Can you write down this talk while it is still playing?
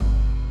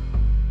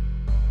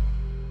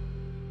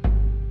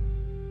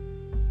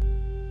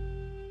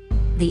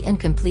The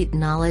incomplete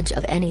knowledge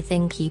of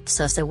anything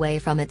keeps us away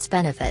from its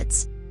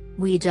benefits.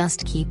 We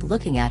just keep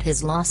looking at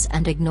his loss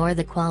and ignore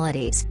the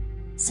qualities.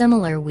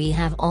 Similar, we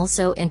have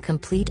also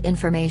incomplete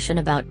information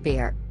about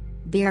beer.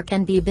 Beer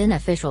can be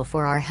beneficial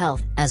for our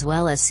health as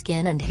well as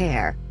skin and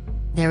hair.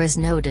 There is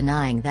no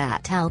denying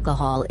that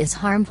alcohol is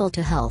harmful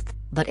to health,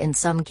 but in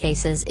some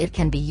cases it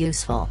can be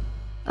useful.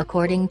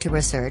 According to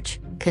research,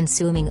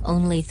 consuming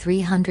only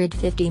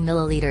 350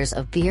 milliliters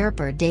of beer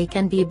per day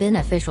can be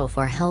beneficial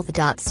for health.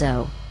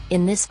 So,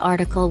 in this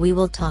article we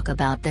will talk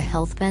about the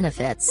health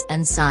benefits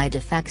and side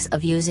effects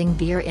of using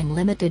beer in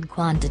limited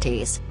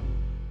quantities.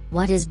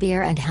 What is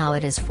beer and how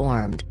it is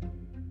formed?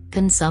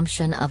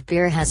 Consumption of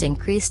beer has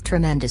increased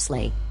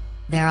tremendously.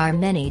 There are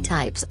many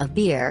types of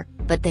beer,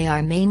 but they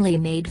are mainly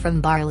made from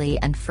barley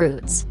and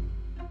fruits.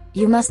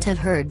 You must have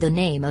heard the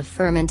name of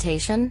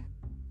fermentation?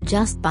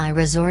 Just by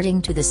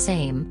resorting to the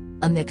same,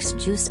 a mixed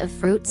juice of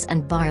fruits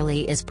and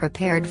barley is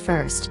prepared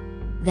first.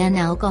 Then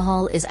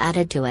alcohol is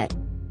added to it.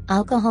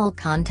 Alcohol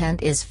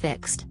content is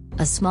fixed,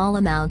 a small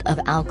amount of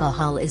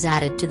alcohol is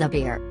added to the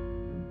beer.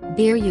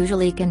 Beer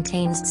usually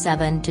contains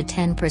 7 to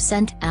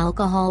 10%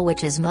 alcohol,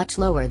 which is much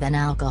lower than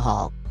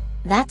alcohol.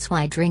 That's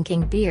why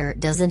drinking beer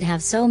doesn't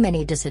have so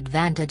many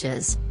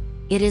disadvantages.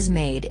 It is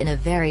made in a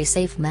very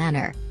safe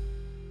manner.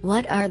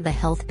 What are the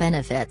health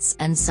benefits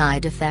and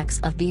side effects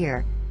of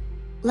beer?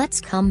 Let's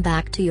come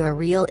back to your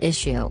real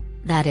issue,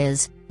 that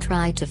is,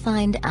 try to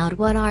find out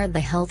what are the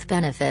health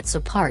benefits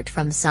apart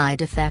from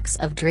side effects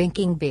of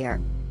drinking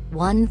beer.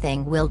 One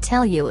thing we'll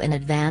tell you in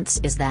advance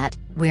is that,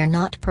 we're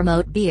not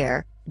promote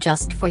beer,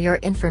 just for your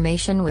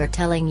information we're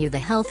telling you the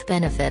health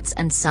benefits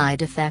and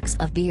side effects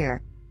of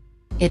beer.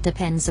 It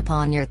depends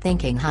upon your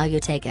thinking how you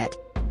take it.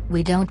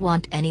 We don't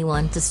want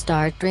anyone to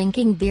start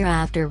drinking beer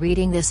after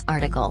reading this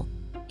article.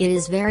 It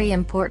is very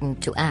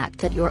important to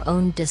act at your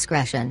own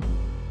discretion.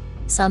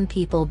 Some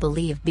people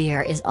believe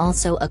beer is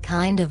also a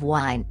kind of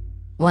wine.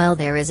 While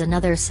there is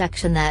another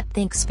section that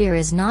thinks beer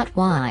is not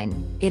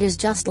wine, it is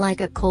just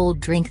like a cold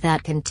drink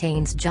that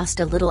contains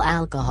just a little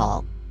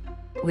alcohol.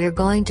 We're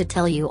going to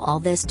tell you all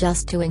this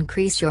just to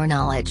increase your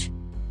knowledge.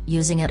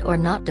 Using it or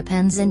not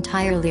depends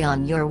entirely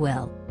on your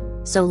will.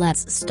 So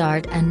let's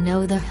start and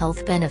know the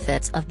health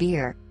benefits of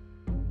beer.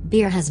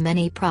 Beer has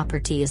many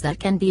properties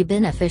that can be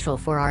beneficial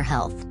for our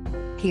health.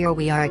 Here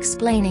we are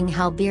explaining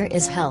how beer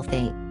is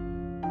healthy.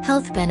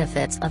 Health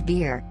benefits of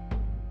beer.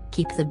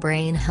 Keep the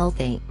brain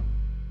healthy.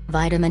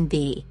 Vitamin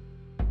B.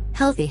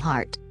 Healthy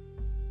heart.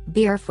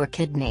 Beer for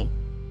kidney.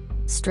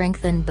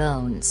 Strengthen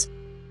bones.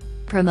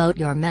 Promote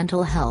your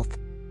mental health.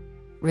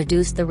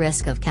 Reduce the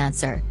risk of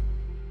cancer.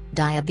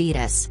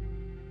 Diabetes.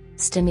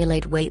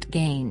 Stimulate weight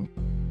gain.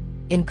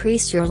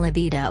 Increase your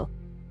libido.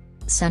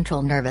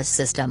 Central nervous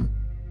system.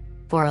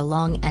 For a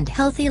long and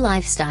healthy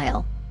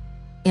lifestyle.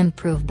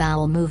 Improve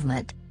bowel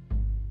movement.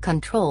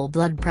 Control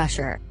blood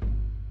pressure.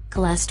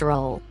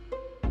 Cholesterol.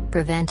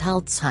 Prevent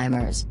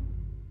Alzheimer's.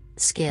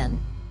 Skin.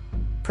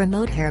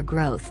 Promote hair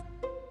growth.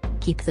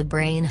 Keep the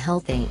brain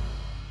healthy.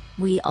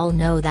 We all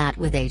know that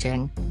with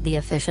aging, the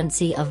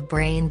efficiency of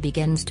brain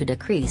begins to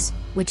decrease,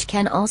 which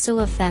can also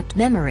affect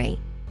memory.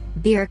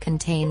 Beer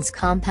contains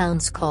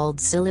compounds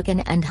called silicon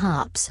and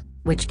hops,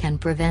 which can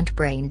prevent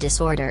brain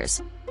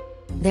disorders.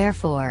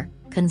 Therefore,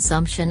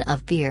 consumption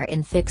of beer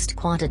in fixed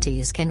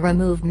quantities can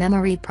remove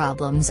memory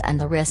problems and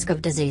the risk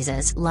of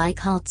diseases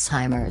like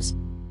Alzheimer's.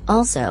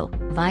 Also,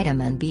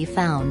 vitamin B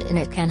found in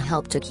it can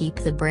help to keep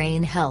the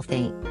brain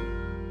healthy.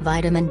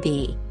 Vitamin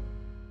B.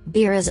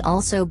 Beer is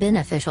also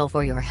beneficial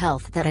for your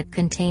health that it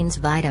contains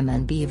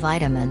vitamin B.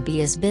 Vitamin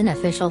B is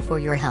beneficial for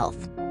your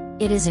health.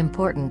 It is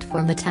important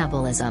for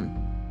metabolism.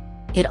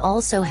 It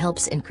also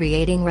helps in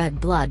creating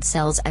red blood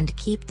cells and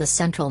keep the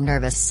central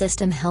nervous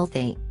system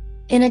healthy.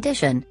 In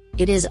addition,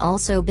 it is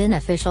also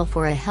beneficial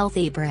for a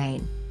healthy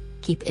brain.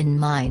 Keep in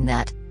mind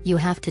that, you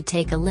have to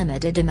take a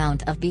limited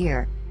amount of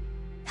beer.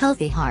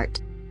 Healthy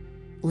heart.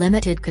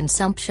 Limited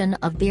consumption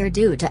of beer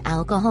due to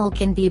alcohol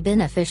can be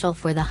beneficial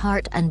for the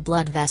heart and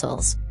blood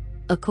vessels.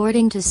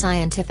 According to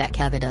scientific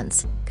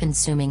evidence,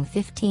 consuming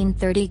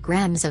 15-30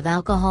 grams of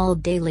alcohol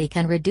daily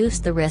can reduce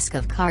the risk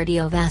of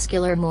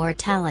cardiovascular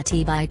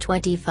mortality by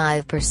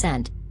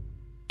 25%.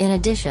 In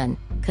addition,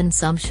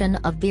 consumption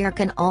of beer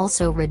can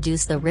also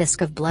reduce the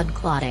risk of blood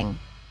clotting.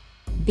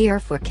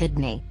 Beer for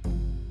kidney.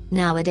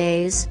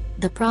 Nowadays,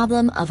 the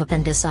problem of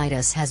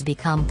appendicitis has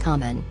become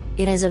common.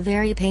 It is a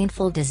very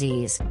painful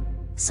disease.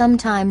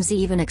 Sometimes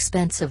even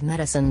expensive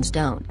medicines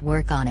don't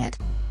work on it.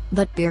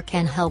 But beer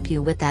can help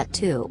you with that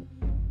too.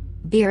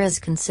 Beer is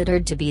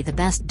considered to be the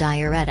best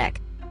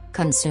diuretic.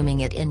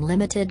 Consuming it in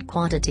limited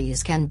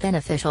quantities can be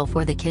beneficial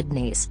for the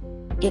kidneys.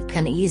 It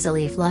can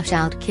easily flush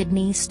out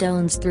kidney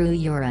stones through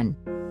urine.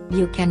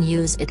 You can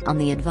use it on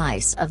the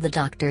advice of the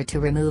doctor to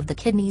remove the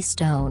kidney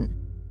stone.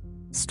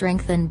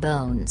 Strengthen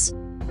bones.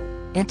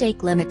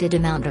 Intake limited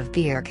amount of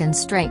beer can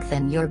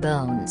strengthen your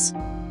bones.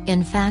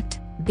 In fact,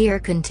 beer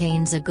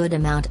contains a good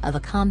amount of a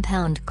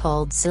compound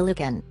called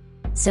silicon.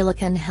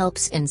 Silicon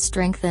helps in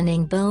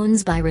strengthening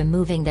bones by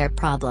removing their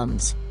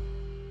problems.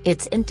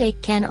 Its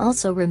intake can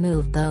also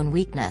remove bone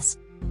weakness.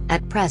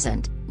 At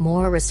present,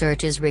 more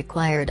research is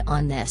required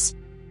on this.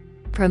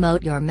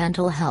 Promote your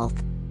mental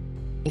health.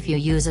 If you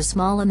use a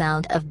small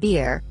amount of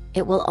beer,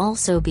 it will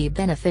also be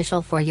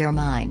beneficial for your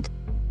mind.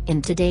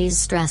 In today's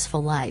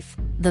stressful life,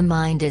 the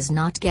mind is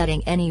not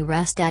getting any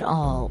rest at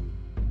all.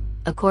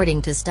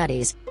 According to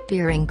studies,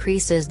 beer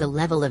increases the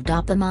level of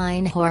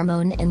dopamine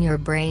hormone in your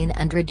brain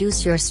and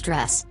reduce your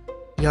stress.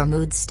 Your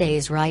mood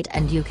stays right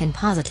and you can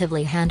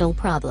positively handle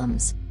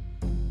problems.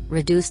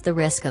 Reduce the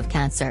risk of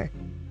cancer.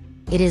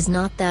 It is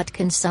not that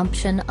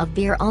consumption of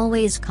beer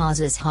always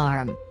causes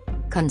harm.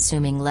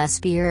 Consuming less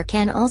beer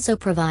can also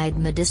provide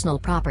medicinal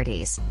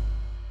properties.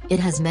 It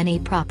has many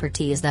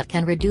properties that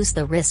can reduce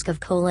the risk of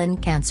colon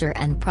cancer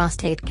and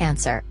prostate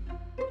cancer.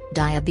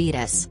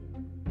 Diabetes.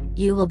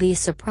 You will be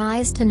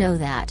surprised to know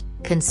that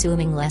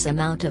consuming less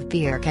amount of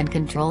beer can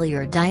control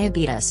your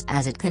diabetes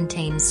as it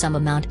contains some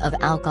amount of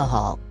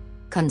alcohol.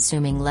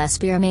 Consuming less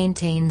beer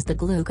maintains the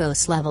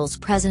glucose levels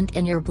present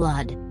in your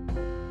blood.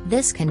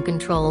 This can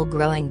control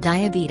growing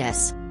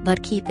diabetes,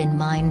 but keep in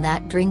mind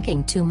that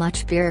drinking too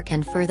much beer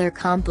can further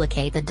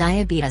complicate the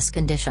diabetes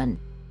condition.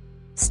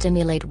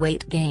 Stimulate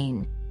weight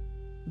gain.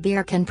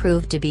 Beer can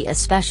prove to be a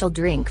special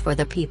drink for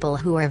the people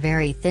who are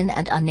very thin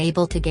and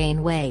unable to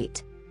gain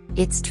weight.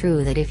 It's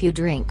true that if you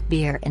drink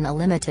beer in a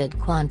limited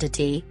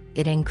quantity,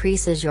 it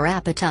increases your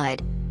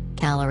appetite.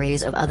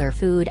 Calories of other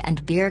food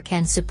and beer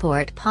can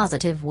support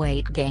positive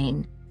weight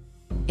gain.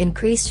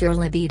 Increase your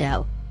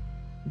libido.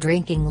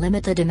 Drinking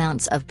limited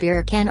amounts of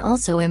beer can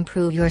also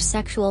improve your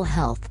sexual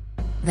health.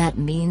 That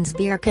means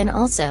beer can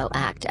also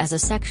act as a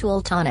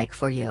sexual tonic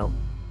for you.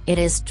 It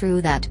is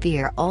true that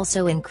beer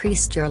also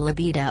increased your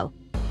libido.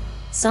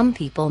 Some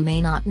people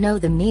may not know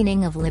the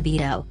meaning of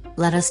libido.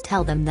 Let us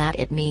tell them that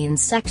it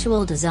means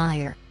sexual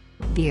desire.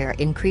 Beer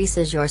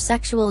increases your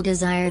sexual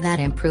desire, that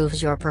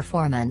improves your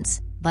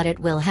performance, but it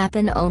will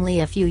happen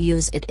only if you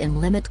use it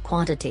in limit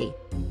quantity.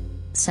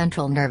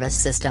 Central nervous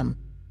system.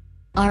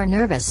 Our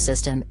nervous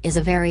system is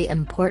a very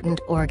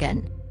important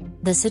organ.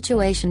 The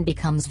situation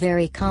becomes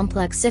very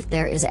complex if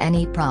there is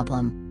any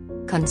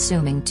problem.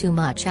 Consuming too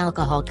much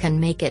alcohol can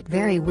make it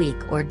very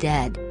weak or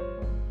dead.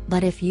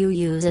 But if you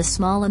use a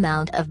small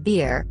amount of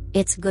beer,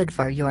 it's good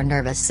for your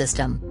nervous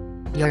system.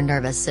 Your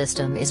nervous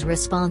system is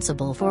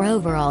responsible for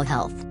overall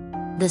health.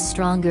 The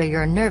stronger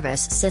your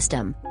nervous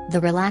system,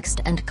 the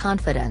relaxed and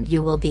confident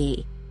you will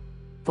be.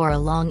 For a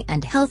long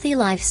and healthy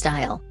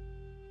lifestyle,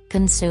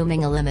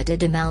 consuming a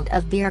limited amount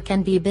of beer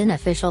can be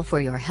beneficial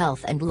for your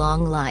health and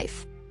long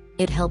life.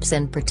 It helps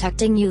in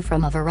protecting you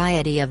from a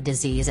variety of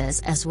diseases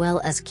as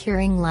well as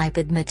curing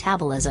lipid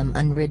metabolism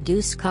and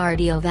reduce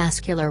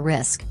cardiovascular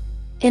risk.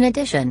 In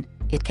addition,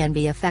 it can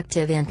be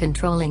effective in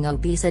controlling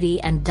obesity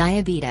and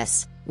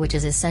diabetes, which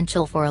is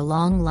essential for a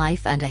long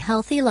life and a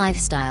healthy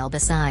lifestyle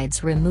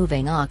besides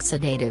removing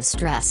oxidative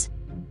stress.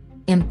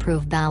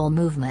 Improve bowel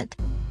movement.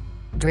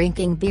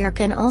 Drinking beer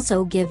can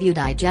also give you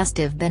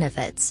digestive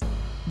benefits.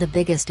 The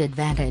biggest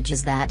advantage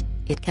is that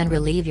it can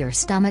relieve your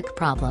stomach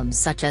problems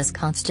such as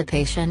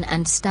constipation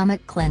and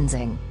stomach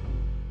cleansing.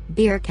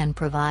 Beer can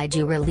provide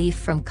you relief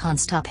from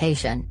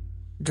constipation.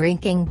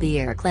 Drinking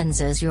beer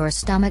cleanses your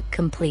stomach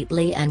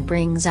completely and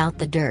brings out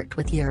the dirt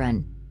with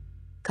urine.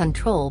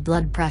 Control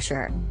blood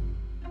pressure.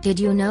 Did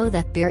you know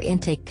that beer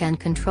intake can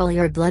control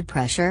your blood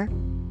pressure?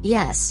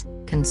 Yes,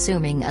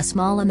 consuming a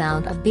small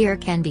amount of beer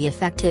can be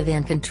effective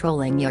in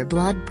controlling your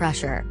blood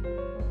pressure.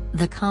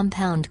 The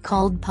compound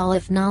called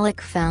polyphenolic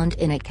found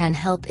in it can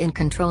help in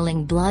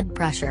controlling blood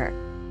pressure.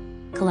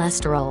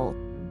 Cholesterol.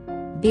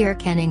 Beer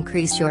can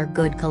increase your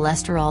good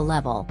cholesterol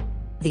level.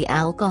 The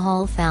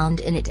alcohol found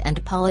in it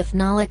and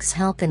polyphenolics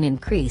help in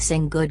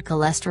increasing good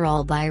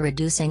cholesterol by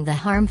reducing the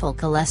harmful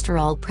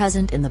cholesterol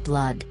present in the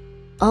blood.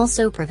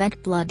 Also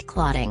prevent blood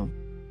clotting.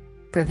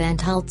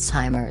 Prevent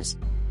Alzheimer's.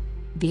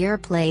 Beer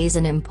plays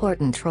an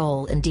important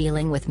role in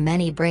dealing with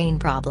many brain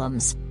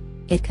problems.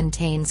 It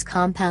contains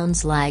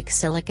compounds like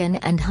silicon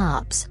and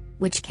hops,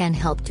 which can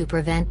help to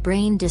prevent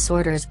brain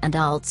disorders and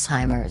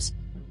Alzheimer's.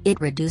 It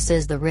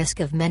reduces the risk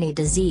of many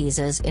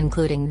diseases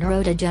including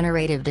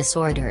neurodegenerative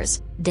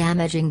disorders,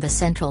 damaging the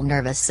central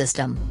nervous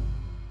system.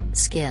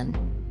 Skin.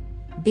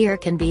 Beer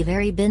can be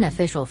very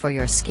beneficial for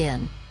your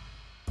skin.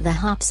 The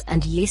hops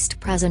and yeast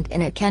present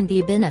in it can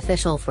be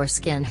beneficial for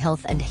skin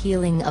health and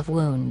healing of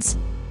wounds.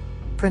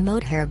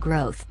 Promote hair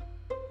growth.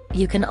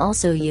 You can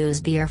also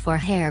use beer for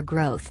hair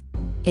growth.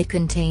 It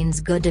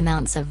contains good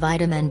amounts of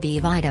vitamin B.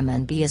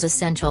 Vitamin B is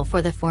essential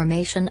for the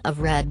formation of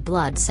red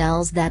blood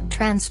cells that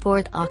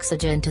transport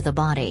oxygen to the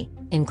body,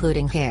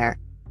 including hair.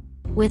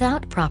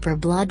 Without proper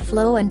blood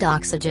flow and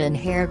oxygen,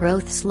 hair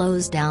growth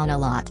slows down a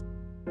lot.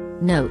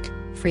 Note: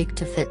 Freak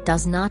to Fit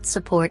does not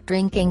support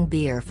drinking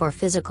beer for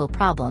physical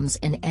problems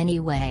in any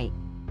way.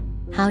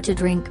 How to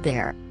drink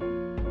beer.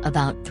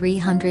 About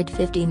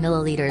 350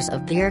 milliliters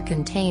of beer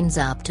contains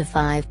up to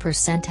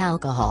 5%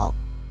 alcohol.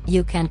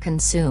 You can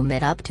consume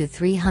it up to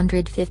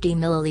 350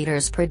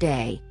 milliliters per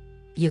day.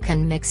 You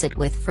can mix it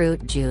with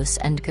fruit juice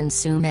and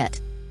consume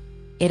it.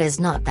 It is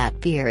not that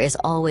beer is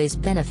always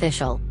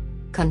beneficial.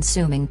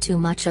 Consuming too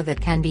much of it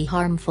can be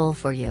harmful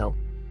for you.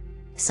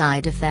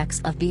 Side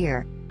effects of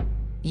beer.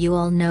 You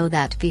all know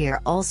that beer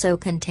also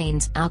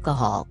contains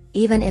alcohol,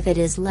 even if it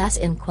is less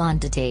in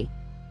quantity.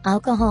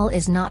 Alcohol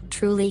is not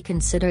truly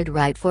considered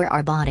right for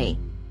our body.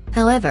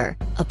 However,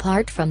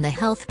 apart from the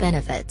health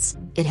benefits,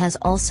 it has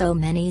also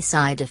many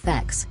side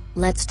effects.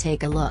 Let's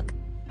take a look.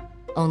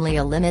 Only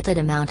a limited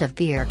amount of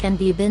beer can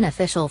be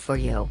beneficial for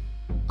you.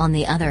 On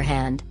the other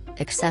hand,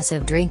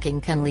 excessive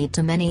drinking can lead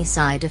to many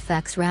side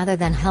effects rather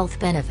than health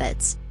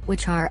benefits,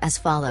 which are as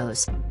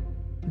follows.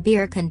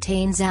 Beer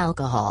contains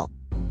alcohol.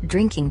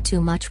 Drinking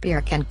too much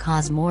beer can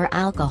cause more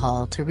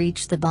alcohol to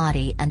reach the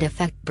body and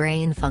affect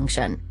brain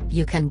function.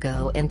 You can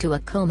go into a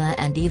coma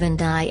and even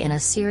die in a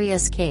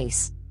serious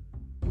case.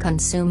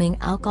 Consuming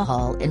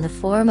alcohol in the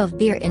form of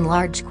beer in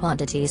large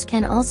quantities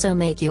can also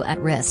make you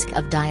at risk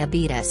of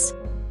diabetes.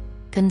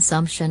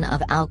 Consumption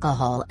of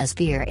alcohol as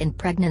beer in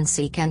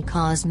pregnancy can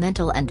cause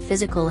mental and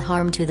physical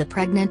harm to the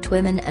pregnant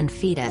women and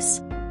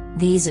fetus.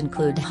 These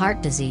include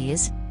heart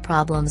disease,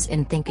 problems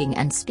in thinking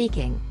and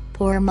speaking,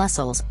 poor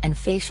muscles and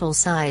facial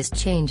size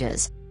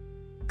changes.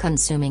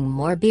 Consuming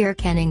more beer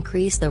can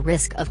increase the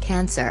risk of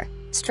cancer,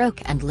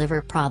 stroke and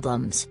liver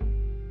problems.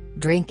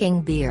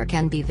 Drinking beer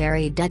can be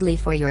very deadly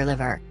for your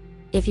liver.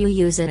 If you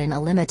use it in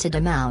a limited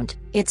amount,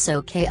 it's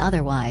okay,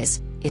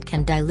 otherwise, it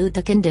can dilute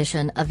the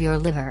condition of your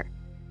liver.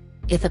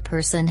 If a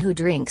person who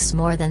drinks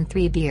more than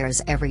 3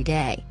 beers every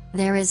day,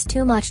 there is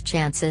too much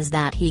chances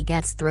that he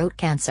gets throat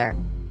cancer.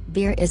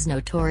 Beer is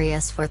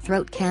notorious for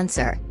throat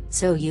cancer,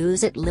 so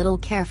use it little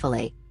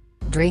carefully.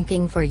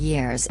 Drinking for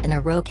years in a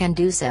row can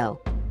do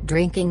so.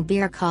 Drinking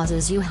beer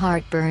causes you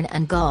heartburn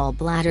and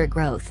gallbladder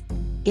growth.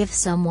 If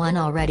someone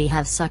already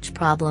have such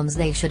problems,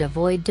 they should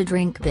avoid to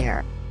drink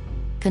beer.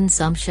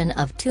 Consumption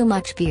of too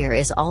much beer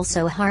is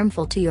also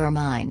harmful to your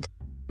mind.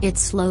 It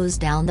slows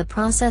down the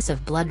process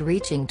of blood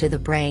reaching to the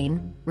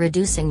brain,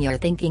 reducing your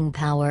thinking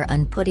power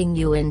and putting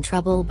you in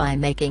trouble by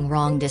making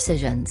wrong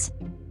decisions.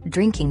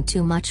 Drinking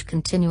too much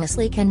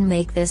continuously can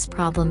make this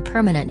problem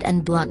permanent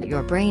and blunt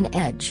your brain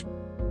edge.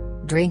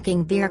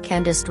 Drinking beer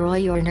can destroy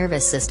your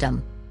nervous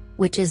system,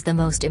 which is the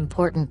most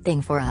important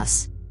thing for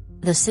us.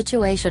 The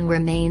situation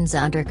remains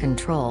under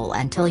control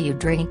until you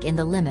drink in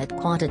the limit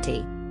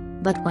quantity.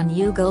 But when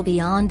you go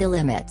beyond the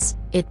limits,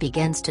 it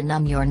begins to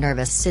numb your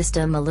nervous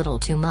system a little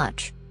too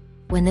much.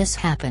 When this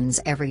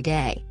happens every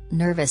day,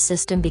 nervous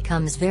system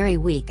becomes very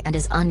weak and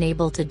is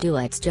unable to do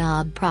its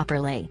job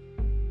properly.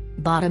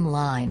 Bottom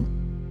line.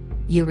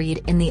 You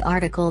read in the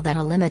article that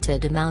a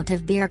limited amount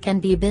of beer can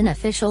be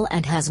beneficial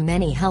and has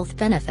many health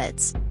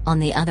benefits. On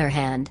the other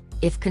hand,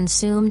 if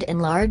consumed in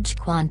large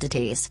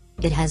quantities,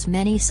 it has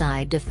many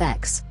side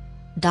effects.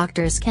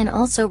 Doctors can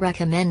also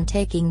recommend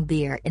taking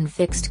beer in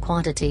fixed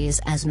quantities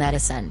as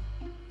medicine.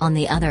 On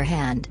the other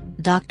hand,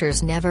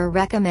 doctors never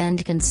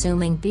recommend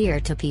consuming beer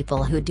to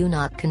people who do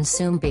not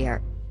consume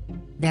beer.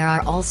 There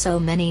are also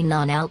many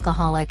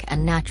non-alcoholic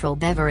and natural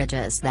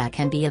beverages that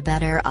can be a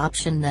better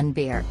option than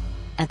beer.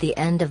 At the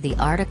end of the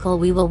article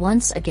we will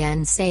once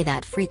again say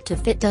that Freak to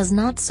Fit does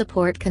not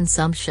support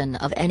consumption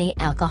of any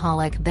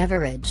alcoholic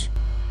beverage.